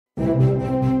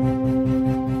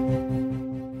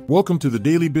Welcome to the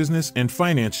Daily Business and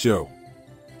Finance Show.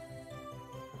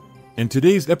 In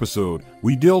today's episode,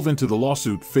 we delve into the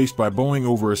lawsuit faced by Boeing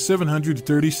over a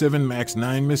 737 MAX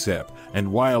 9 mishap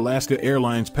and why Alaska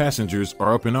Airlines passengers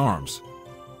are up in arms.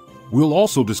 We'll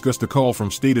also discuss the call from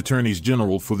state attorneys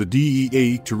general for the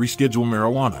DEA to reschedule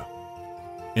marijuana.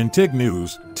 In tech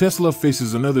news, Tesla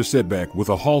faces another setback with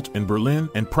a halt in Berlin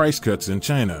and price cuts in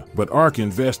China, but ARK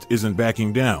Invest isn't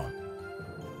backing down.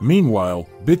 Meanwhile,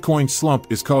 Bitcoin's slump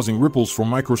is causing ripples for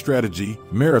MicroStrategy,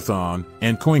 Marathon,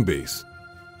 and Coinbase.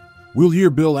 We'll hear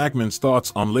Bill Ackman's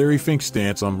thoughts on Larry Fink's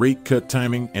stance on rate cut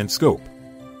timing and scope.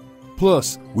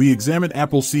 Plus, we examine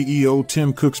Apple CEO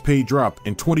Tim Cook's pay drop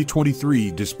in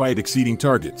 2023 despite exceeding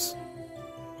targets.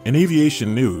 In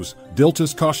aviation news,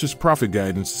 Delta's cautious profit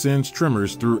guidance sends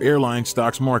tremors through airline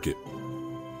stocks market.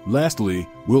 Lastly,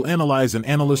 we'll analyze an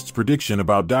analyst's prediction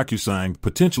about DocuSign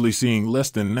potentially seeing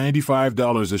less than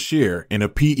 $95 a share in a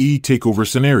PE takeover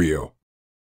scenario.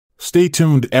 Stay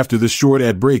tuned after this short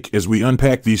ad break as we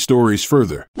unpack these stories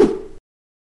further.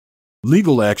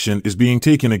 Legal action is being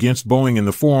taken against Boeing in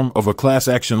the form of a class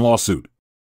action lawsuit.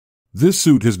 This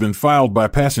suit has been filed by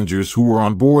passengers who were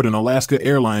on board an Alaska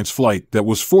Airlines flight that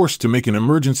was forced to make an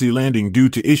emergency landing due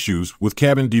to issues with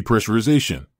cabin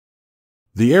depressurization.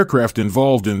 The aircraft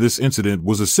involved in this incident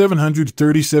was a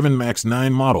 737 MAX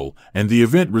 9 model, and the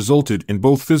event resulted in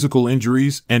both physical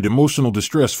injuries and emotional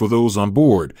distress for those on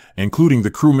board, including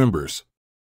the crew members.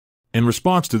 In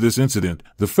response to this incident,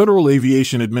 the Federal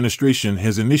Aviation Administration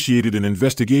has initiated an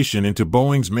investigation into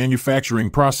Boeing's manufacturing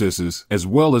processes as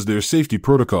well as their safety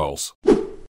protocols.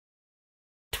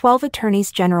 12 attorneys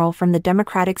general from the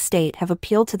Democratic state have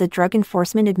appealed to the Drug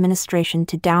Enforcement Administration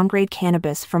to downgrade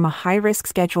cannabis from a high-risk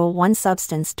Schedule I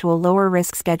substance to a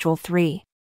lower-risk Schedule III.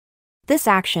 This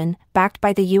action, backed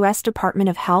by the U.S. Department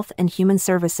of Health and Human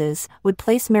Services, would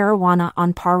place marijuana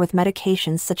on par with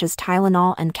medications such as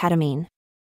Tylenol and ketamine.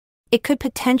 It could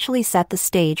potentially set the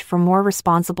stage for more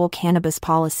responsible cannabis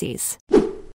policies.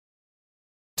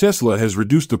 Tesla has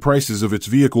reduced the prices of its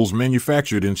vehicles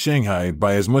manufactured in Shanghai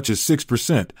by as much as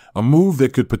 6%, a move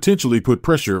that could potentially put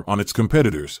pressure on its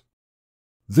competitors.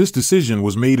 This decision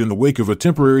was made in the wake of a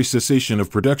temporary cessation of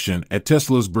production at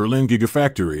Tesla's Berlin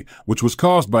Gigafactory, which was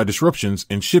caused by disruptions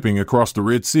in shipping across the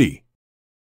Red Sea.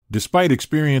 Despite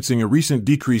experiencing a recent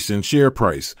decrease in share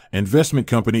price, investment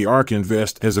company ARK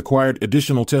Invest has acquired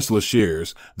additional Tesla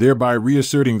shares, thereby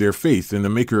reasserting their faith in the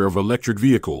maker of electric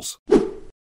vehicles.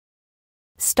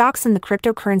 Stocks in the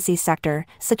cryptocurrency sector,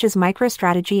 such as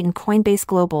MicroStrategy and Coinbase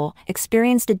Global,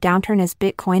 experienced a downturn as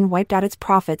Bitcoin wiped out its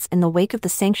profits in the wake of the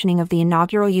sanctioning of the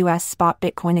inaugural U.S. spot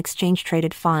Bitcoin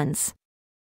exchange-traded funds.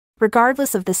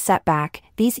 Regardless of this setback,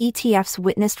 these ETFs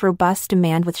witnessed robust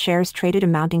demand with shares traded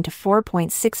amounting to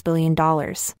 $4.6 billion.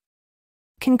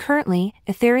 Concurrently,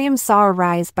 Ethereum saw a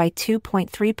rise by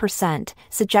 2.3%,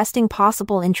 suggesting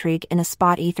possible intrigue in a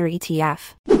spot Ether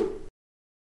ETF.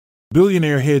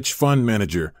 Billionaire hedge fund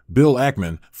manager Bill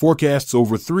Ackman forecasts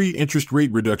over 3 interest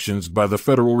rate reductions by the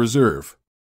Federal Reserve.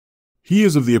 He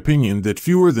is of the opinion that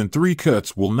fewer than 3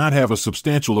 cuts will not have a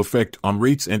substantial effect on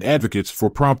rates and advocates for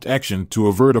prompt action to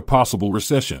avert a possible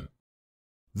recession.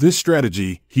 This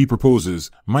strategy, he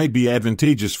proposes, might be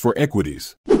advantageous for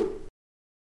equities.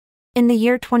 In the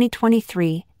year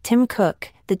 2023, Tim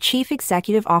Cook, the chief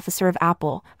executive officer of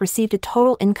Apple, received a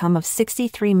total income of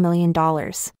 $63 million.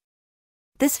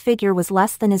 This figure was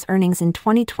less than his earnings in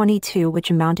 2022, which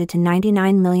amounted to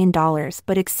 $99 million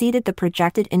but exceeded the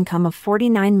projected income of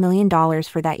 $49 million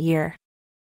for that year.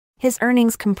 His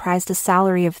earnings comprised a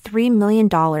salary of $3 million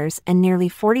and nearly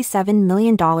 $47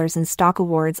 million in stock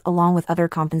awards along with other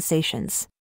compensations.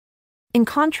 In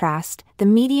contrast, the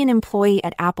median employee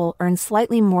at Apple earned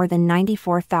slightly more than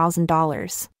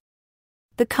 $94,000.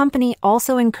 The company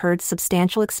also incurred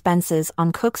substantial expenses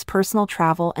on Cook's personal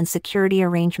travel and security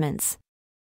arrangements.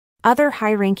 Other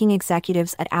high-ranking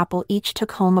executives at Apple each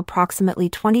took home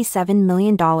approximately $27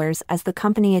 million as the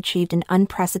company achieved an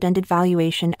unprecedented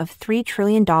valuation of $3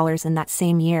 trillion in that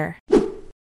same year.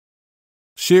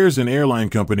 Shares in airline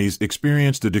companies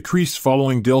experienced a decrease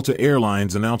following Delta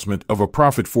Airlines' announcement of a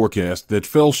profit forecast that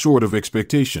fell short of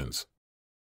expectations.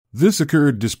 This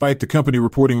occurred despite the company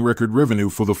reporting record revenue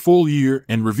for the full year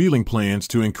and revealing plans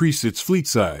to increase its fleet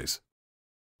size.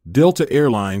 Delta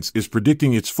Airlines is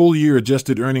predicting its full-year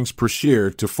adjusted earnings per share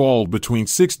to fall between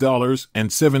 $6 and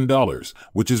 $7,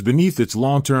 which is beneath its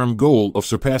long-term goal of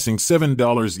surpassing $7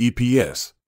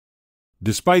 EPS.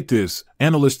 Despite this,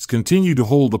 analysts continue to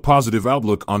hold a positive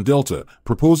outlook on Delta,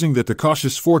 proposing that the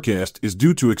cautious forecast is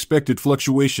due to expected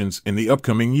fluctuations in the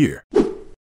upcoming year.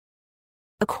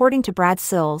 According to Brad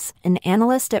Sills, an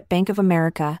analyst at Bank of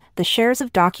America, the shares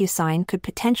of DocuSign could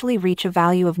potentially reach a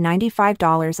value of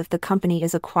 $95 if the company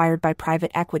is acquired by private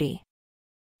equity.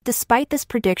 Despite this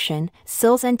prediction,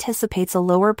 Sills anticipates a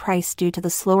lower price due to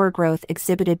the slower growth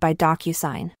exhibited by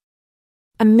DocuSign.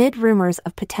 Amid rumors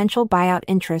of potential buyout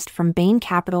interest from Bain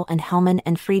Capital and Hellman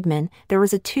 & Friedman, there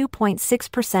was a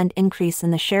 2.6% increase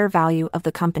in the share value of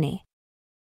the company.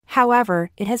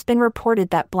 However, it has been reported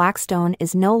that Blackstone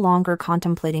is no longer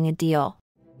contemplating a deal.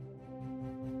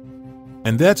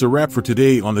 And that's a wrap for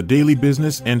today on the Daily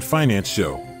Business and Finance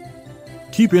Show.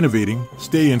 Keep innovating,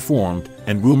 stay informed,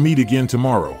 and we'll meet again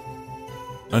tomorrow.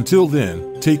 Until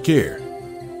then, take care.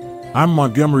 I'm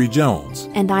Montgomery Jones.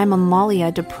 And I'm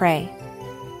Amalia Dupre.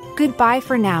 Goodbye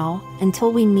for now,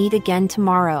 until we meet again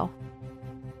tomorrow.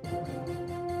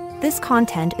 This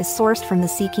content is sourced from the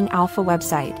Seeking Alpha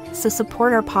website, so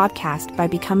support our podcast by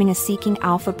becoming a Seeking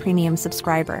Alpha Premium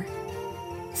subscriber.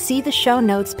 See the show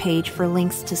notes page for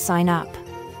links to sign up.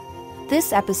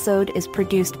 This episode is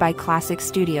produced by Classic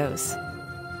Studios.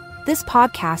 This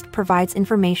podcast provides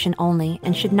information only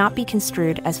and should not be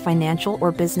construed as financial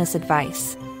or business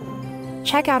advice.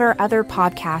 Check out our other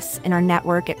podcasts in our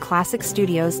network at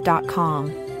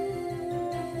classicstudios.com.